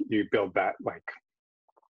 like you build that like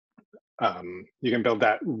you can build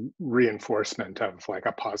that reinforcement of like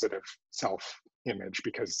a positive self-image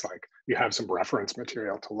because like you have some reference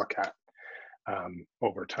material to look at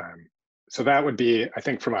over time. So that would be, I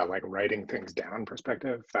think, from a like writing things down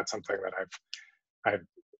perspective, that's something that I've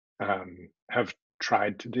have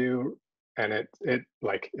tried to do, and it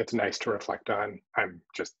like it's nice to reflect on. I'm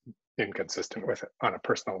just inconsistent with it on a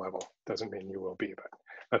personal level. Doesn't mean you will be, but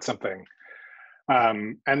that's something.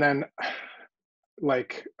 And then,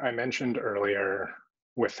 like I mentioned earlier,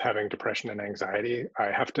 with having depression and anxiety,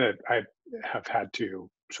 I have had to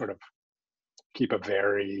sort of keep a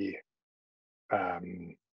very,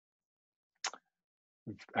 I've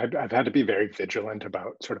had to be very vigilant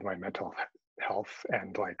about sort of my mental health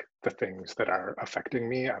and like the things that are affecting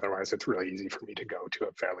me. Otherwise, it's really easy for me to go to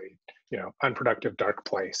a fairly, unproductive, dark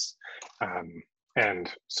place.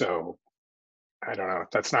 And so I don't know,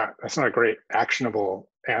 that's not a great actionable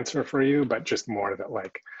answer for you, but just more that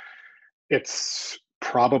like, it's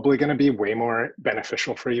probably going to be way more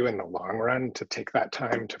beneficial for you in the long run to take that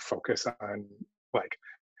time to focus on like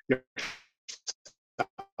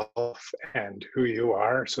yourself and who you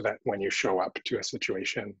are, so that when you show up to a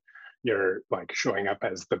situation, you're like showing up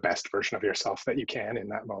as the best version of yourself that you can in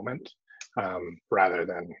that moment, rather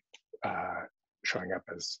than showing up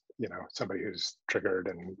as somebody who's triggered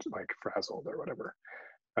and like frazzled or whatever.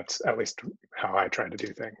 That's at least how I try to do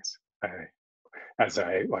things. As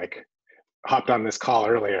I like hopped on this call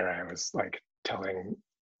earlier, I was like telling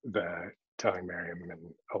Miriam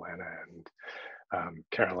and Alana and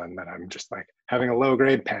Carolyn that I'm just like having a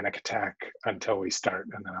low-grade panic attack until we start,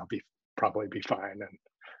 and then I'll probably be fine. And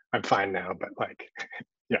I'm fine now, but like,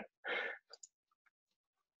 yeah.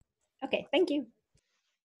 Okay, thank you.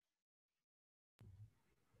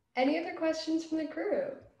 Any other questions from the crew?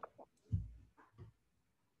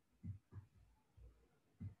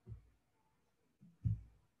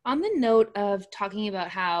 On the note of talking about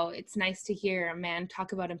how it's nice to hear a man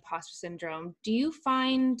talk about imposter syndrome, do you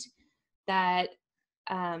find that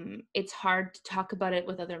it's hard to talk about it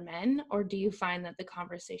with other men, or do you find that the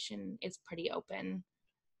conversation is pretty open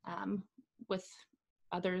with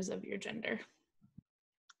others of your gender?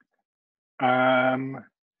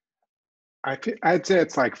 I'd say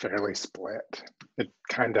it's like fairly split. It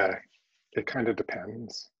kind of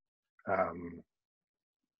depends.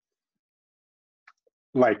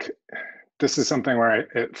 Like this is something where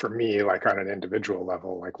for me, like on an individual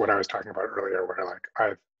level, like what I was talking about earlier, where like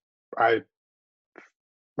I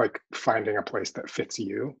like finding a place that fits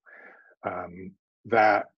you.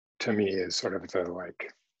 That to me is sort of the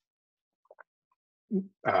like,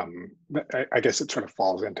 I guess it sort of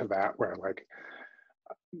falls into that where like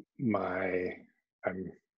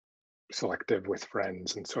I'm selective with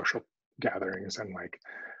friends and social gatherings, and like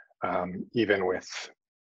even with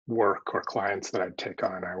work or clients that I'd take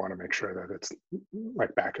on, I want to make sure that it's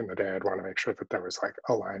like back in the day, I'd want to make sure that there was like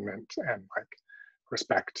alignment and like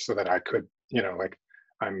respect, so that I could, like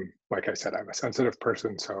like I said, I'm a sensitive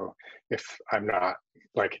person. So if I'm not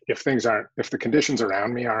like, if the conditions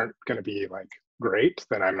around me aren't going to be like great,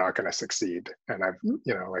 then I'm not going to succeed. And I've,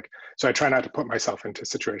 like, so I try not to put myself into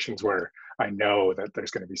situations where I know that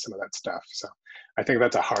there's going to be some of that stuff. So I think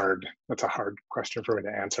that's a hard question for me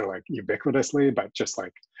to answer like ubiquitously, but just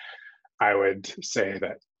like, I would say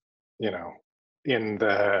that, in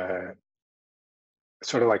the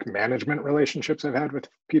sort of like management relationships I've had with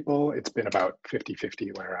people, it's been about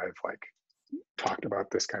 50-50 where I've like talked about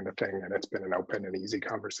this kind of thing, and it's been an open and easy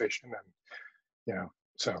conversation. And, you know,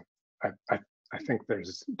 so I think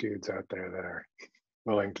there's dudes out there that are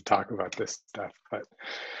willing to talk about this stuff, but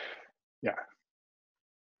yeah.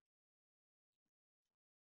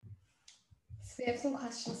 So we have some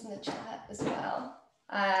questions in the chat as well.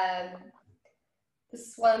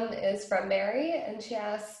 This one is from Mary, and she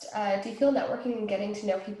asked, do you feel networking and getting to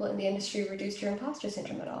know people in the industry reduced your imposter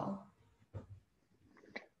syndrome at all?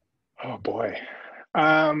 Oh boy.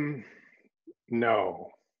 No.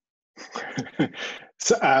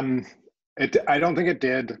 So I don't think it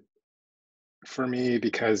did for me,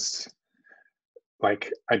 because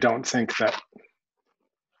like I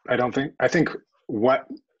think what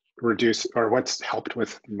reduce or what's helped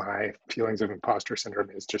with my feelings of imposter syndrome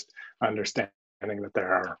is just understanding that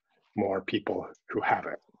there are more people who have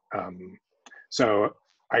it. So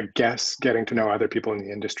I guess getting to know other people in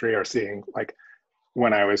the industry, or seeing like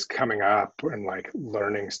when I was coming up and like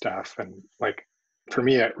learning stuff, and like for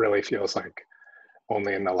me it really feels like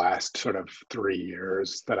only in the last sort of 3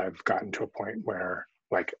 years that I've gotten to a point where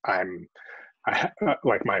like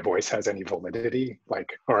like my voice has any validity,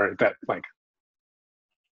 like, or that like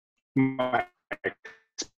my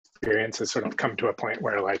experience has sort of come to a point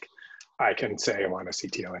where like I can say I'm a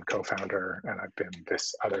CTO and co-founder, and I've been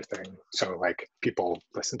this other thing. So like people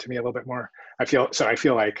listen to me a little bit more. I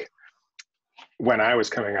feel like when I was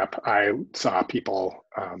coming up, I saw people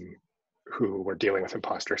who were dealing with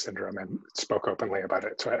imposter syndrome and spoke openly about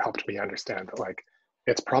it. So it helped me understand that like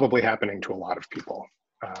it's probably happening to a lot of people.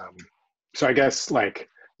 So I guess like,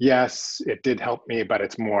 yes, it did help me, but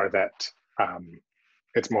it's more that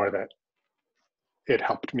it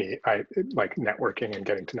helped me. Like networking and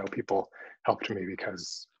getting to know people helped me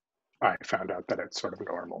because I found out that it's sort of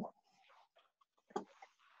normal.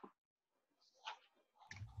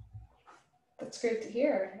 That's great to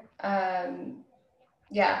hear.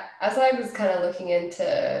 Yeah, as I was kind of looking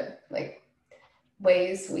into like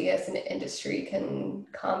ways we as an industry can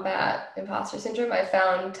combat imposter syndrome, I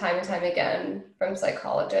found time and time again from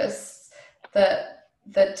psychologists that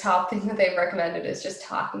the top thing that they've recommended is just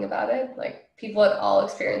talking about it. Like people at all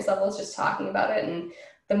experience levels just talking about it, and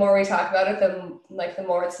the more we talk about it, the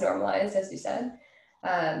more it's normalized, as you said.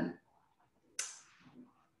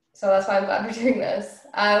 So that's why I'm glad we're doing this.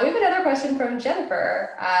 We have another question from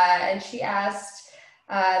Jennifer, and she asked,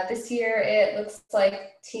 this year it looks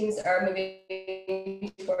like teams are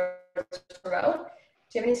moving towards remote.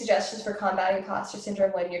 Do you have any suggestions for combating imposter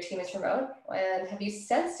syndrome when your team is remote? And have you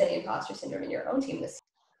sensed any imposter syndrome in your own team this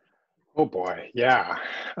year? Oh boy, yeah.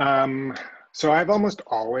 So I've almost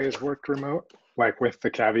always worked remote, like with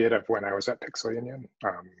the caveat of when I was at Pixel Union.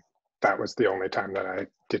 That was the only time that I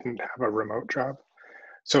didn't have a remote job.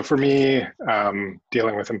 So for me,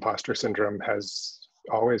 dealing with imposter syndrome has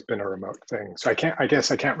always been a remote thing. So I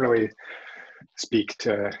guess I can't really speak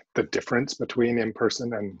to the difference between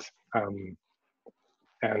in-person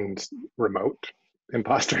and remote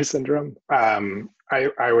imposter syndrome.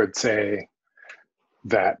 I would say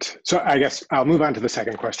that, so I guess I'll move on to the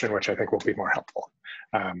second question, which I think will be more helpful.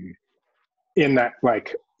 In that,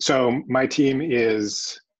 like, so my team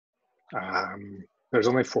is, there's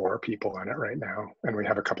only 4 people on it right now, and we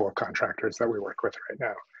have a couple of contractors that we work with right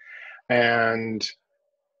now. And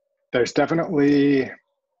there's definitely,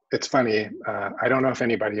 it's funny, I don't know if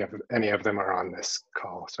any of them are on this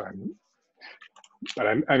call, so I'm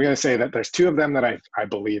going to say that there's 2 of them that I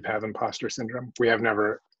believe have imposter syndrome. We have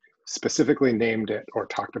never specifically named it or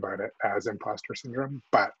talked about it as imposter syndrome,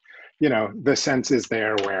 but you know, the sense is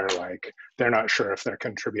there where like they're not sure if they're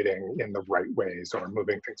contributing in the right ways or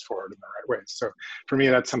moving things forward in the right ways. So for me,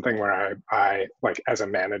 that's something where I like as a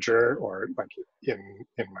manager, or like in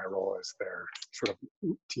my role as their sort of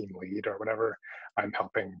team lead or whatever, I'm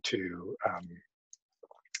helping to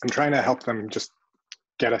I'm trying to help them just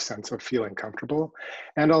get a sense of feeling comfortable.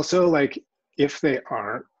 And also like if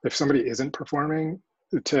somebody isn't performing,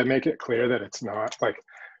 to make it clear that it's not like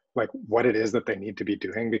what it is that they need to be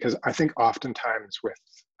doing. Because I think oftentimes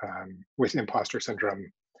with imposter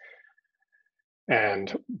syndrome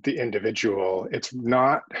and the individual, it's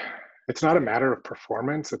not a matter of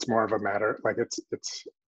performance. It's more of a matter, like it's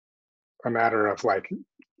a matter of like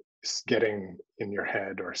getting in your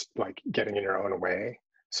head or like getting in your own way.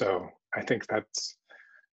 So I think that's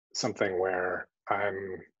something where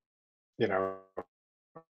I'm, you know,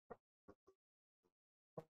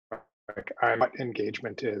 like what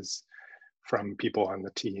engagement is from people on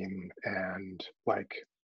the team, and like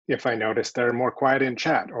if I notice they're more quiet in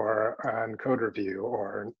chat or on code review,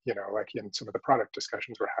 or you know, like in some of the product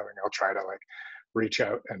discussions we're having, I'll try to like reach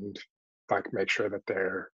out and like make sure that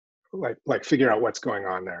they're like figure out what's going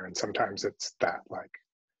on there. And sometimes it's that like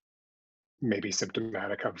maybe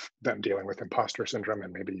symptomatic of them dealing with imposter syndrome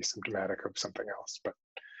and maybe symptomatic of something else. But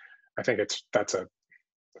I think that's a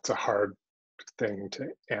hard thing to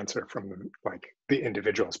answer from like the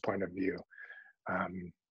individual's point of view,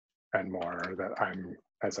 and more that I'm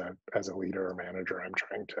as a leader or manager, I'm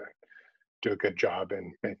trying to do a good job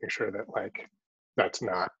in making sure that like that's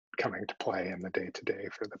not coming to play in the day-to-day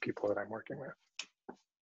for the people that I'm working with.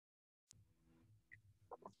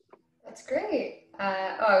 That's great.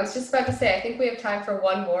 I was just about to say, I think we have time for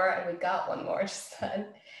one more, and we got one more just then.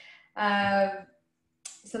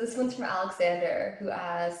 So this one's from Alexander, who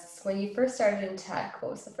asks, when you first started in tech,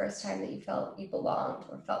 what was the first time that you felt you belonged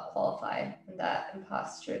or felt qualified, and that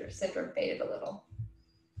imposter syndrome faded a little?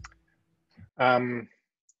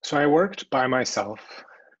 So I worked by myself.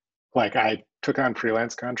 Like I took on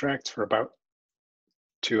freelance contracts for about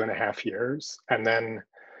 2.5 years. And then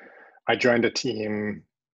I joined a team,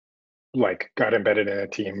 like got embedded in a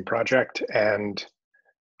team project, and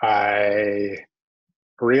I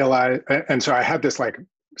realized, and so I had this like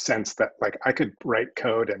sense that like I could write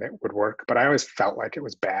code and it would work, but I always felt like it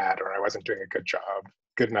was bad or I wasn't doing a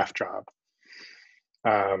good enough job.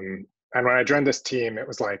 And when I joined this team, it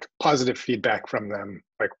was like positive feedback from them.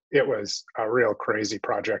 Like it was a real crazy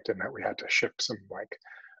project in that we had to ship some like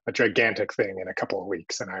a gigantic thing in a couple of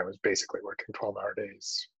weeks. And I was basically working 12-hour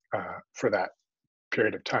days for that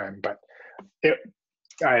period of time. But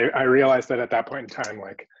I realized that at that point in time,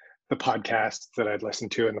 like the podcasts that I'd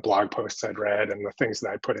listened to and the blog posts I'd read and the things that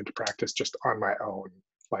I put into practice just on my own,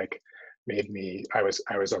 like made me, I was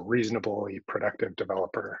a reasonably productive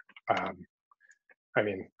developer. I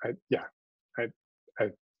mean,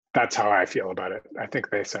 that's how I feel about it. I think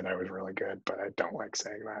they said I was really good, but I don't like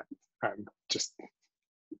saying that. I'm just,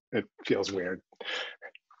 it feels weird.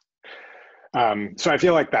 So I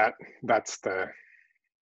feel like that's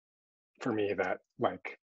for me, that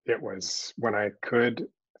like, it was when I could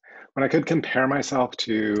compare myself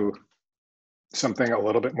to something a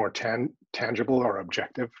little bit more tangible or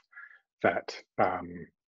objective, that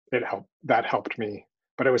that helped me.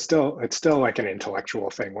 But it's still like an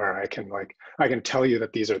intellectual thing where I can tell you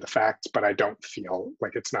that these are the facts, but I don't feel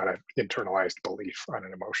like it's not an internalized belief on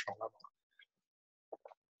an emotional level.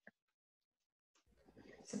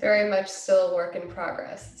 It's very much still a work in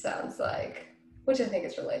progress, it sounds like, which I think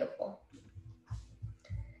is relatable.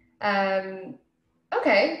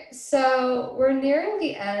 Okay, so we're nearing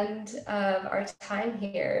the end of our time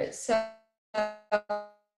here. So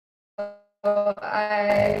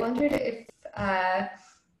I wondered if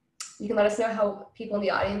you can let us know how people in the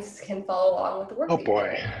audience can follow along with the work. Oh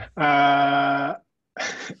boy. I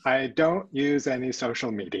don't use any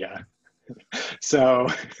social media. So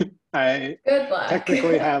I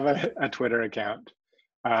technically have a Twitter account.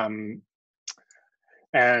 And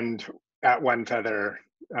at OneFeather,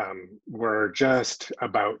 we're just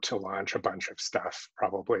about to launch a bunch of stuff,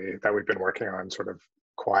 probably, that we've been working on sort of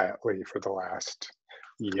quietly for the last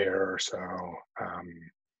year or so.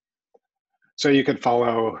 So you could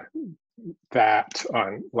follow that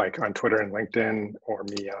on Twitter and LinkedIn, or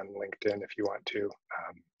me on LinkedIn if you want to.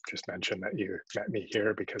 Just mention that you met me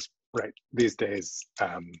here, because right these days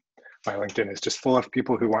my LinkedIn is just full of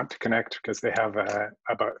people who want to connect because they have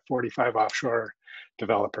about 45 offshore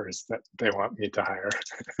developers that they want me to hire.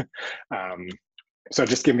 So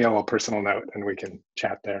just give me a little personal note and we can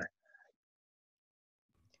chat there.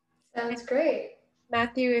 Sounds great.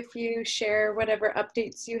 Matthew, if you share whatever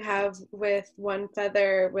updates you have with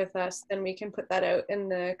OneFeather with us, then we can put that out in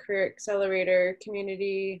the Career Accelerator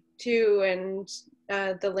community too, and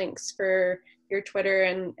the links for your Twitter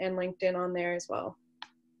and LinkedIn on there as well.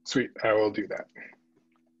 Sweet, I will do that.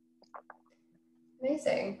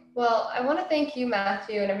 Amazing. Well, I want to thank you,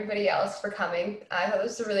 Matthew, and everybody else for coming. I thought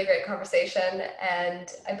this was a really great conversation, and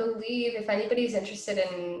I believe if anybody's interested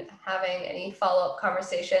in having any follow-up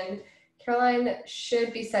conversation, Caroline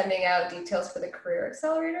should be sending out details for the Career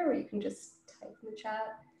Accelerator, where you can just type in the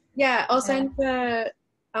chat. Yeah, I'll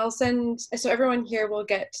send, so everyone here will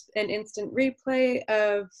get an instant replay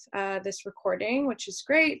of this recording, which is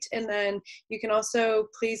great. And then you can also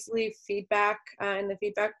please leave feedback in the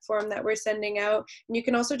feedback form that we're sending out. And you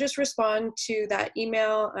can also just respond to that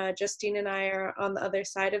email. Justine and I are on the other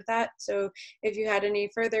side of that. So if you had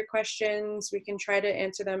any further questions, we can try to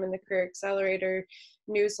answer them in the Career Accelerator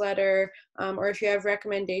newsletter, or if you have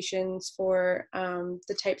recommendations for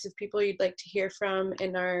the types of people you'd like to hear from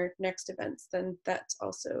in our next events, then that's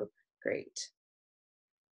also great.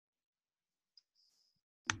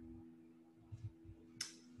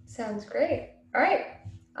 Sounds great. All right.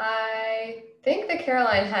 I think that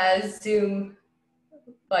Caroline has Zoom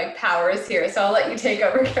like powers here. So I'll let you take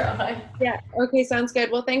over, Caroline. Yeah. Okay. Sounds good.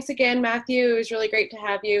 Well, thanks again, Matthew. It was really great to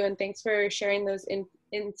have you, and thanks for sharing those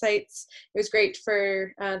insights. It was great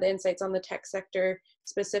for the insights on the tech sector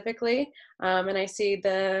specifically. And I see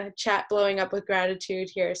the chat blowing up with gratitude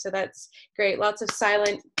here. So that's great. Lots of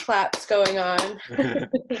silent claps going on.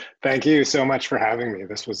 Thank you so much for having me.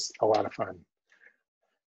 This was a lot of fun.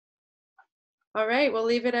 All right, we'll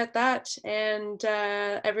leave it at that. And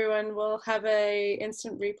everyone will have a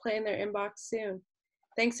instant replay in their inbox soon.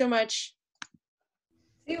 Thanks so much.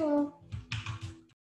 See you all.